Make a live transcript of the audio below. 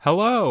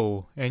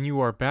Hello, and you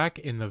are back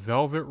in the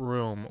Velvet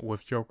Room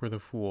with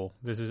Jokerthefool.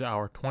 This is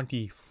our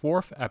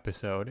 24th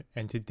episode,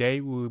 and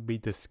today we will be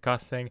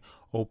discussing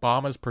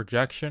Obama's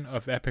projection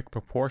of epic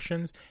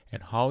proportions,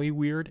 and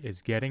Hollyweird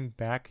is getting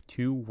back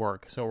to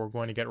work. So we're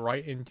going to get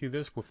right into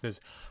this with this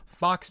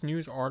Fox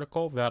News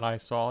article that I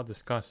saw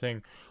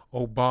discussing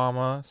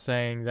Obama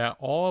saying that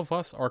all of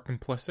us are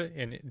complicit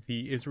in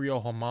the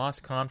Israel-Hamas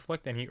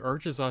conflict, and he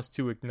urges us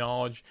to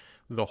acknowledge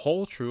the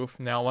whole truth.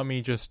 Now, let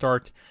me just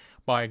start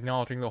by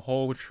acknowledging the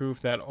whole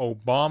truth that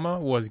Obama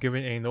was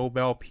given a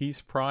Nobel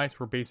Peace Prize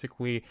for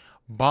basically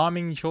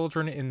bombing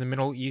children in the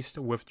Middle East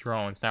with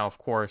drones. Now, of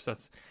course,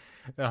 that's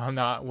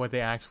not what they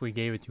actually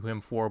gave it to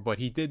him for, but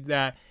he did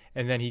that,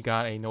 and then he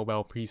got a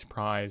Nobel Peace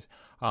Prize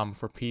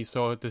for peace.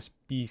 So to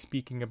be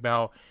speaking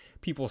about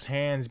people's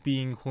hands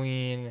being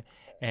clean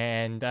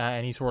and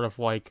any sort of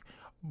like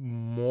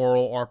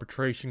moral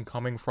arbitration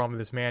coming from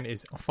this man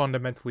is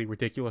fundamentally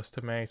ridiculous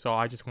to me. So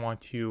I just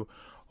want to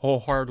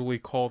wholeheartedly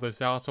call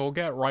this out. So we'll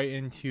get right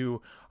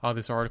into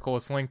this article.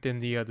 It's linked in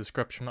the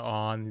description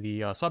on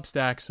the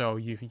Substack, so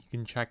you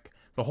can check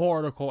the whole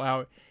article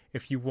out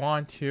if you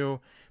want to.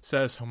 It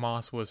says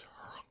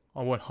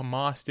what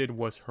Hamas did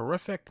was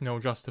horrific, no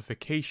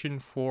justification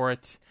for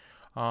it.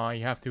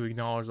 You have to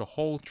acknowledge the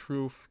whole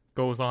truth.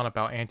 Goes on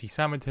about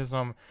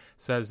anti-Semitism,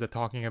 says that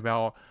talking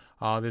about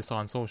this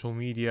on social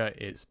media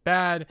is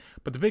bad.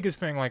 But the biggest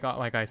thing, like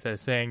I said,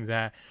 is saying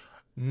that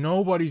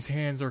nobody's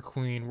hands are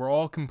clean. We're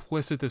all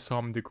complicit to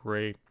some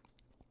degree.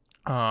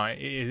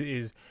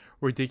 Is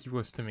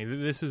ridiculous to me.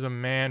 This is a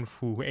man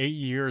who 8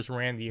 years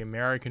ran the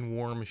American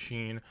war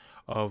machine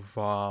of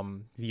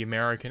the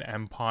American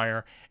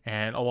empire,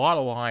 and a lot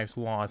of lives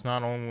lost.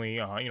 Not only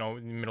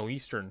Middle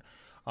Eastern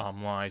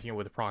lies,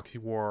 with the proxy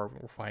war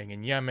we're fighting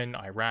in Yemen,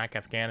 Iraq,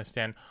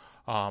 Afghanistan.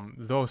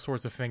 Those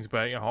sorts of things,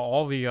 but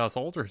all the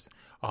soldiers,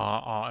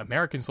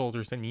 American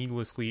soldiers that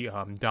needlessly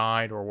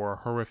died or were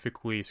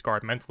horrifically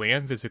scarred mentally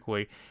and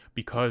physically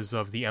because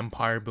of the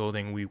empire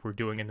building we were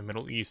doing in the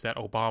Middle East that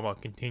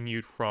Obama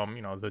continued from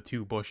the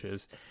two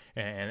Bushes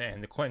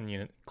and the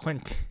Clinton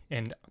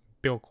and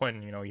Bill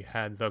Clinton. You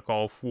had the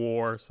Gulf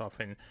War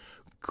stuff in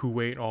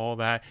Kuwait, all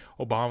that.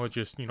 Obama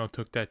just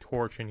took that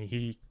torch and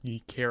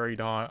he carried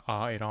on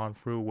it on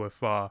through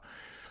with all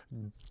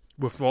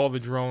the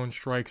drone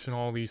strikes and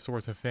all these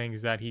sorts of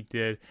things that he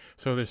did.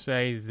 So to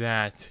say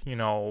that,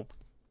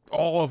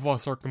 all of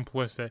us are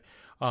complicit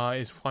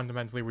is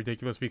fundamentally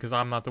ridiculous, because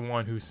I'm not the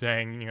one who's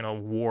saying,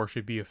 war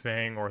should be a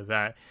thing, or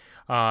that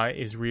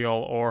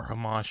Israel or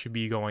Hamas should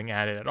be going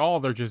at it at all.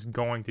 They're just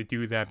going to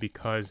do that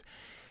because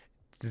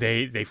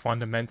they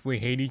fundamentally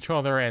hate each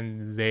other,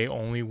 and they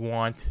only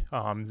want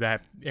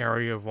that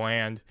area of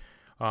land,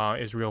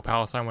 Israel,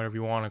 Palestine, whatever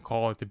you want to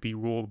call it, to be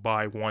ruled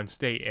by one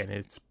state, and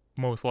it's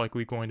most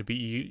likely going to be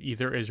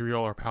either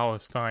Israel or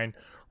Palestine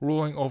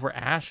ruling over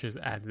ashes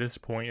at this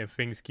point if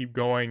things keep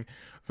going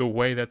the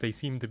way that they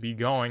seem to be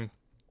going.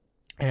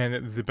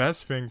 And the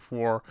best thing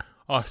for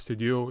us to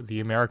do, the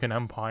American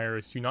empire,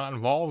 is to not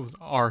involve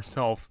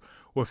ourselves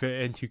with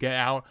it and to get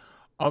out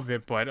of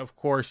it. But of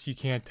course you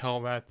can't tell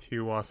that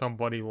to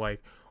somebody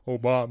like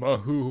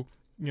Obama, who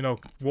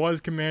was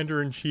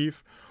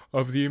commander-in-chief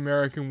of the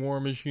American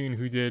war machine,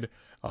 who did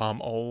a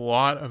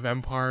lot of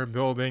empire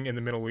building in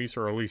the Middle East,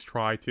 or at least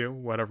try to,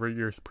 whatever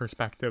your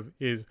perspective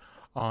is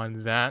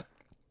on that.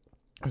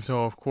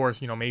 So of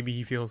course, maybe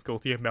he feels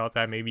guilty about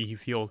that. Maybe he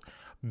feels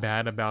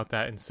bad about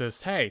that and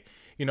says, hey,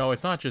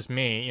 it's not just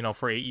me,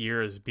 for 8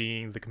 years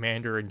being the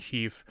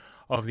commander-in-chief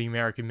of the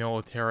American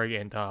military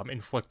and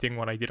inflicting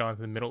what I did on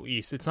the Middle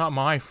East. It's not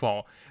my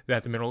fault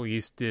that the Middle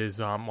East is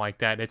like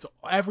that. It's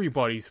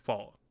everybody's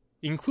fault,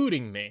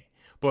 including me.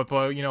 But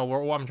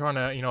I'm trying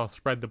to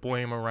spread the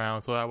blame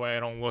around so that way I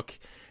don't look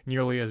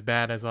nearly as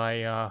bad as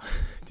I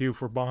do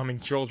for bombing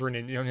children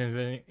and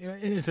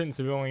innocent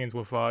civilians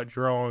with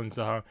drones.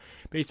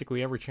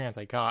 Basically every chance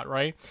I got,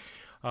 right?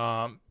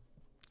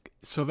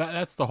 So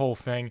that's the whole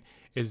thing.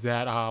 Is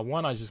that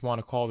one? I just want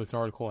to call this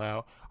article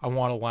out. I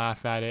want to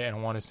laugh at it, and I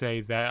want to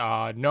say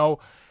that no,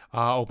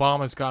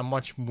 Obama's got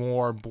much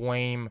more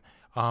blame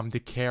to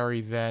carry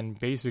than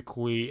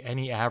basically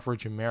any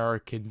average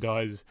American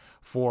does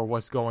for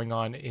what's going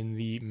on in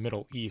the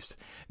Middle East.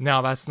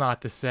 Now, that's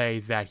not to say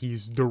that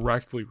he's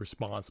directly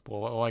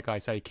responsible. Like I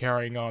said,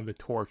 carrying on the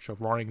torch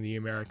of running the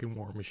American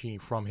war machine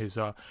from his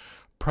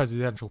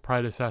presidential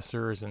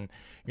predecessors, and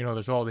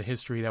there's all the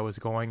history that was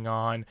going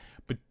on,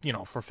 but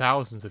for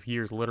thousands of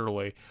years,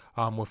 literally,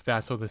 with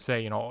that. So to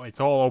say it's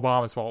all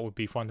Obama's fault would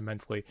be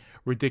fundamentally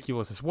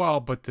ridiculous as well.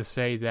 But to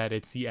say that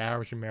it's the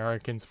average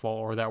American's fault,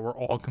 or that we're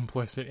all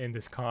complicit in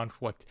this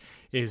conflict,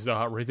 is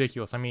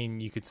ridiculous. I mean,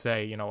 you could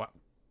say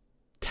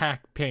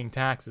paying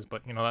taxes,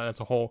 but that's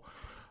a whole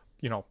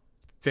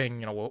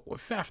thing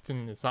with theft,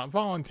 and it's not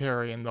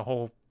voluntary, and the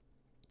whole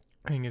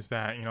thing is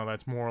that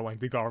that's more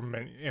like the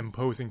government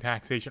imposing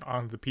taxation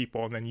on the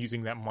people and then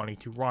using that money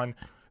to run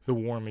the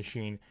war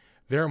machine.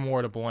 They're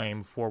more to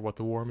blame for what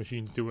the war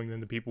machine's doing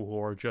than the people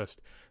who are just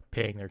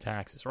paying their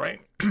taxes, right?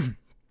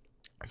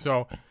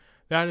 So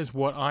that is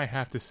what I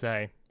have to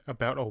say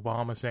about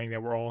Obama saying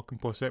that we're all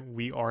complicit.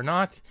 We are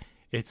not.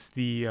 It's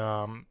the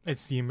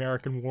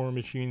American war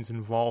machine's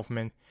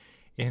involvement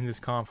in this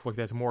conflict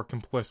that's more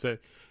complicit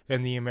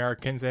than the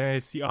Americans, and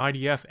it's the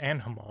IDF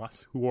and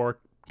Hamas who are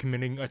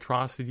committing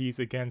atrocities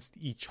against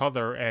each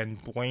other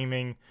and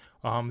blaming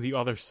the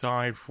other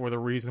side for the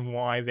reason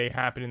why they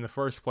happened in the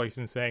first place,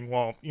 and saying,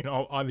 well, the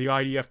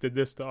IDF did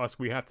this to us,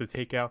 we have to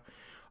take out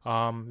the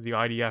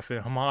IDF,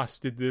 and Hamas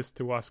did this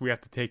to us, we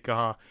have to take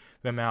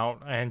them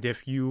out. And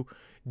if you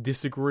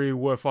disagree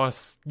with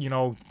us,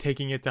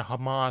 taking it to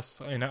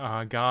Hamas in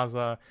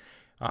Gaza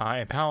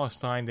and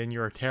Palestine, then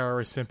you're a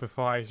terrorist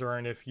sympathizer.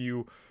 And if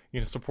you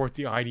support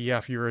the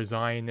IDF, you're a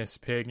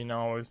Zionist pig.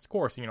 Of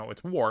course,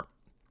 it's war.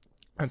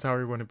 That's how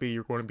you're going to be.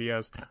 You're going to be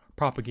as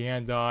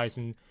propagandized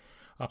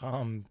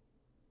and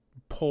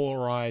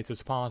polarized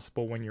as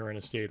possible when you're in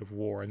a state of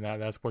war, and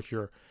that's what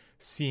you're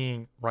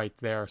seeing right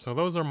there. So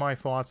those are my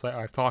thoughts.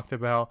 I've talked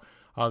about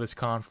this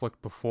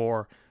conflict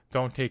before.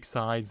 Don't take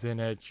sides in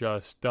it.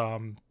 Just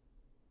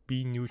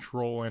be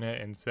neutral in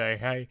it and say,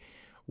 hey,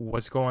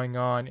 what's going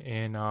on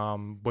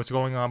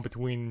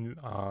between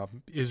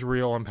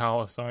Israel and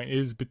Palestine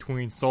is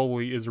between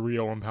solely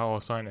Israel and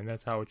Palestine, and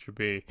that's how it should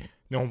be.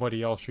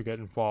 Nobody else should get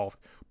involved.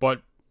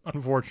 But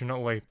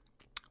unfortunately,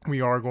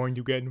 we are going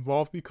to get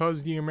involved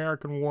because the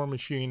American war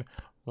machine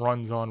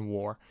runs on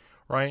war,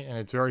 right? And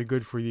it's very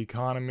good for the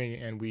economy,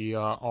 and we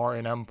are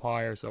an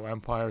empire, so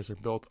empires are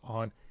built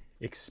on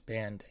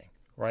expanding,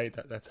 right?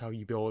 That's how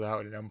you build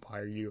out an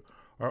empire. You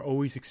are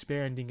always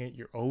expanding it,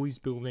 you're always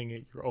building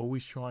it, you're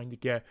always trying to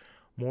get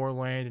more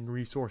land and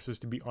resources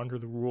to be under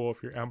the rule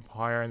of your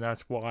empire, and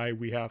that's why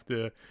we have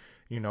to,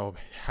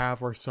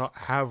 have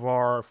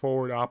our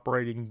forward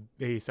operating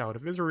base out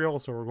of Israel,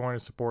 so we're going to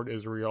support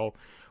Israel,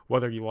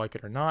 whether you like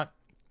it or not.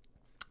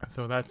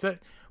 So that's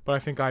it. But I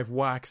think I've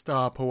waxed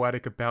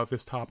poetic about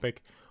this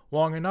topic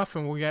long enough,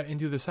 and we'll get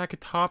into the second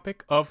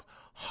topic of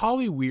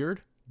Hollyweird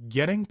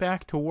getting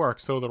back to work.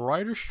 So the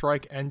writer's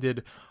strike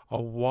ended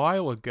a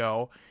while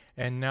ago,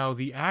 and now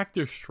the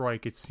actor's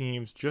strike, it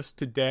seems, was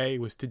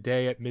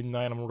today at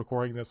midnight. I'm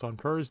recording this on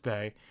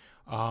Thursday.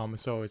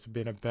 So it's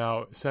been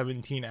about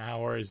 17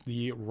 hours.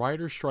 The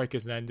writer's strike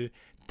has ended.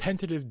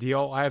 Tentative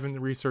deal. I haven't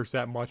researched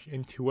that much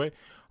into it.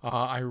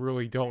 I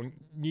really don't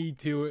need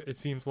to. It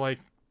seems like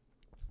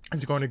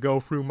it's going to go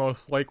through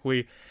most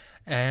likely,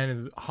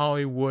 and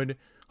Hollyweird,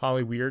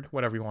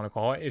 whatever you want to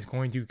call it, is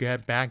going to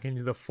get back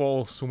into the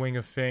full swing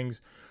of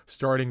things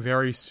starting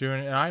very soon.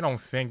 And I don't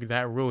think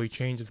that really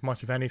changes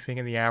much of anything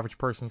in the average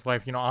person's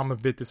life. I'm a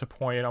bit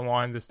disappointed. I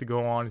wanted this to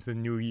go on into the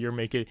new year,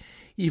 make it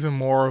even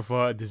more of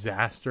a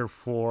disaster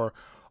for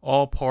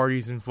all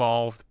parties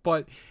involved.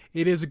 But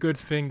it is a good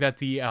thing that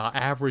the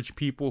average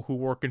people who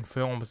work in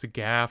films, the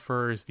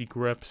gaffers, the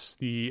grips,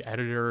 the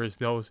editors,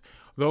 those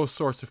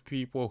sorts of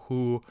people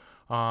who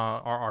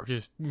are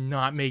just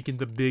not making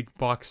the big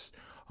bucks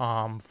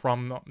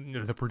from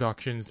the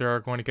productions, they're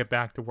going to get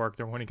back to work.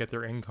 They're going to get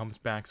their incomes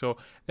back. So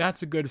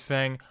that's a good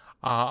thing.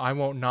 I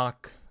won't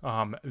knock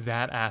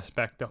that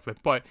aspect of it.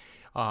 But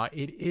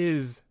it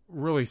is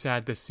really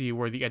sad to see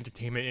where the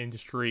entertainment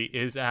industry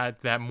is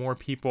at, that more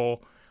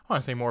people, I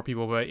want to say more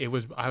people, but it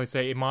was, I would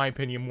say, in my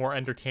opinion, more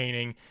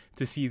entertaining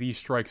to see these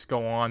strikes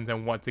go on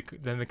than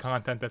the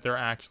content that they're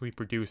actually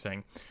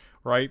producing,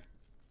 right?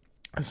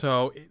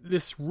 So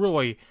this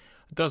really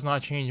does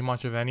not change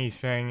much of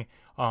anything.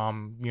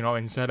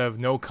 Instead of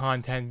no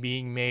content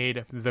being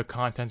made, the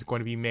content's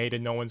going to be made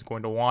and no one's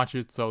going to watch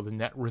it, so the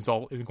net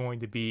result is going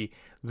to be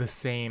the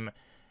same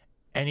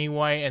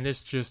anyway. And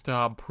this just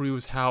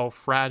proves how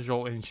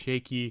fragile and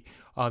shaky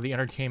the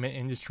entertainment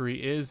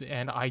industry is,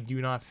 and I do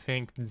not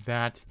think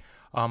that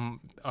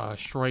a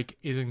strike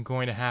isn't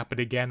going to happen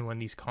again when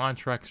these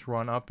contracts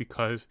run up,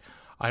 because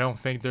I don't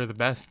think they're the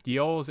best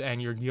deals, and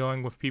you're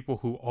dealing with people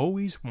who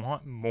always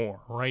want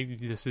more, right?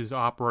 This is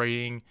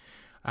operating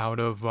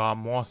out of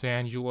Los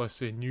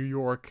Angeles and New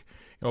York,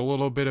 a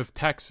little bit of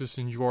Texas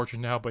and Georgia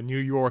now, but New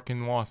York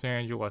and Los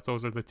Angeles,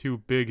 those are the two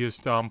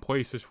biggest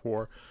places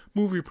for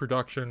movie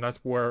production. That's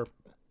where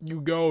you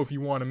go if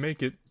you want to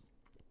make it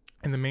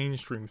in the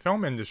mainstream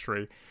film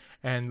industry.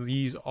 And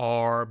these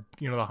are,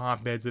 the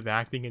hotbeds of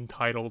acting,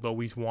 entitled,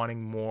 always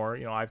wanting more.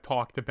 I've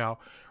talked about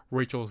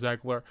Rachel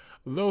Zegler.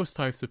 Those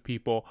types of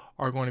people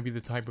are going to be the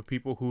type of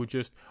people who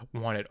just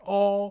want it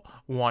all,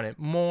 want it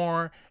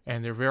more,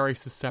 and they're very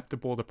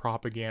susceptible to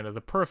propaganda.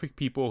 The perfect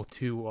people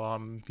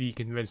to be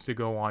convinced to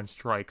go on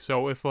strike.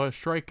 So if a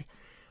strike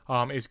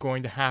is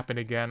going to happen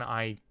again,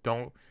 I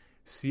don't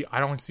see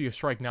a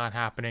strike not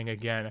happening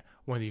again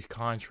when these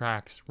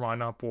contracts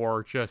run up,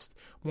 or just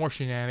more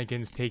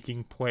shenanigans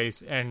taking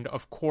place. And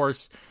of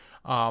course,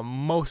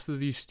 most of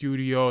these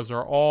studios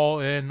are all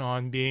in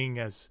on being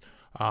as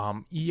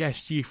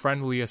ESG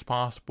friendly as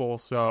possible.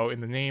 So in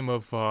the name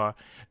of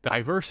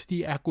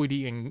diversity,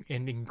 equity, and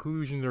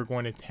inclusion, they're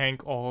going to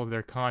tank all of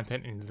their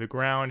content into the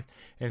ground,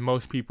 and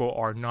most people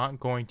are not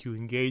going to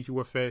engage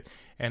with it.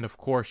 And of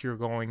course, you're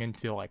going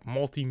into like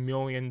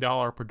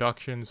multi-million-dollar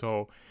production,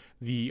 so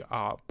the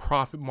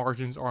profit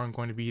margins aren't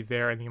going to be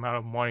there, and the amount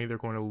of money they're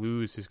going to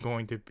lose is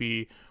going to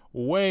be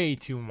way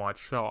too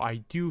much. So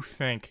I do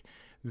think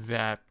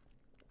that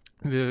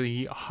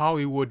the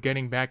Hollywood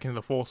getting back into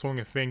the full swing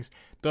of things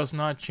does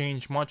not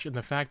change much, and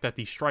the fact that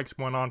these strikes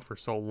went on for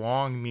so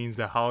long means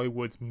that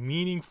Hollywood's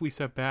meaningfully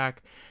set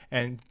back,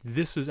 and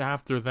this is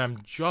after them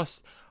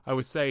just, I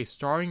would say,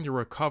 starting to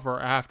recover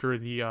after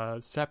the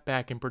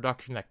setback in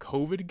production that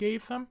COVID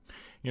gave them.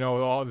 You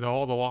know, all the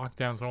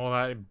lockdowns and all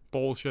that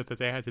bullshit that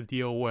they had to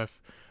deal with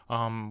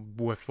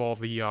all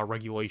the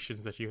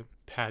regulations that you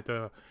had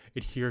to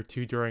adhere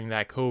to during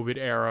that COVID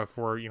era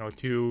for,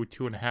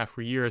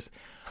 2.5 years.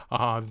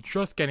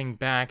 Just getting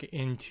back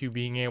into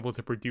being able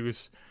to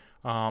produce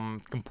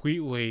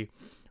completely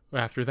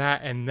after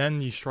that, and then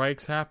these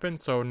strikes happen.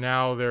 So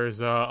now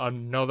there's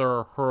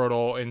another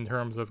hurdle in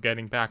terms of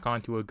getting back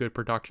onto a good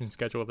production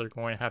schedule they're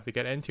going to have to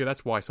get into.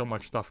 That's why so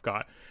much stuff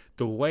got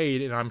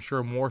delayed, and I'm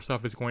sure more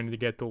stuff is going to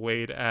get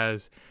delayed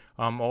as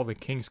all the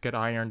kinks get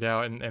ironed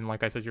out. And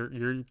like I said,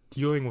 you're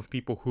dealing with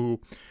people who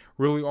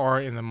really are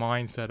in the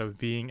mindset of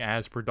being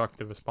as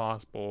productive as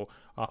possible.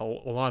 A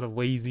lot of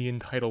lazy,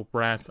 entitled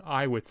brats,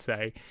 I would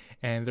say,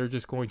 and they're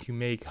just going to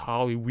make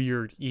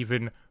Hollyweird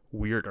even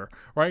weirder,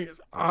 right?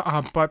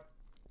 But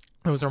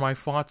those are my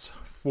thoughts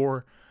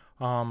for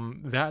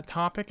that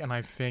topic, and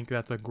I think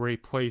that's a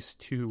great place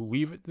to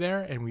leave it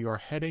there, and we are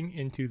heading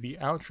into the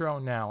outro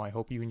now. I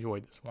hope you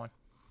enjoyed this one.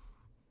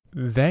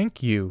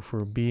 Thank you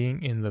for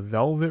being in the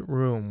Velvet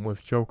Room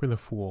with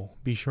Jokerthefool.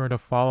 Be sure to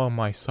follow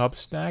my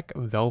Substack,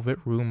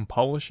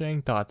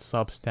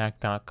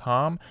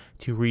 velvetroompublishing.substack.com,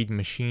 to read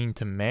Machine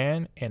to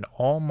Man and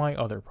all my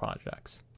other projects.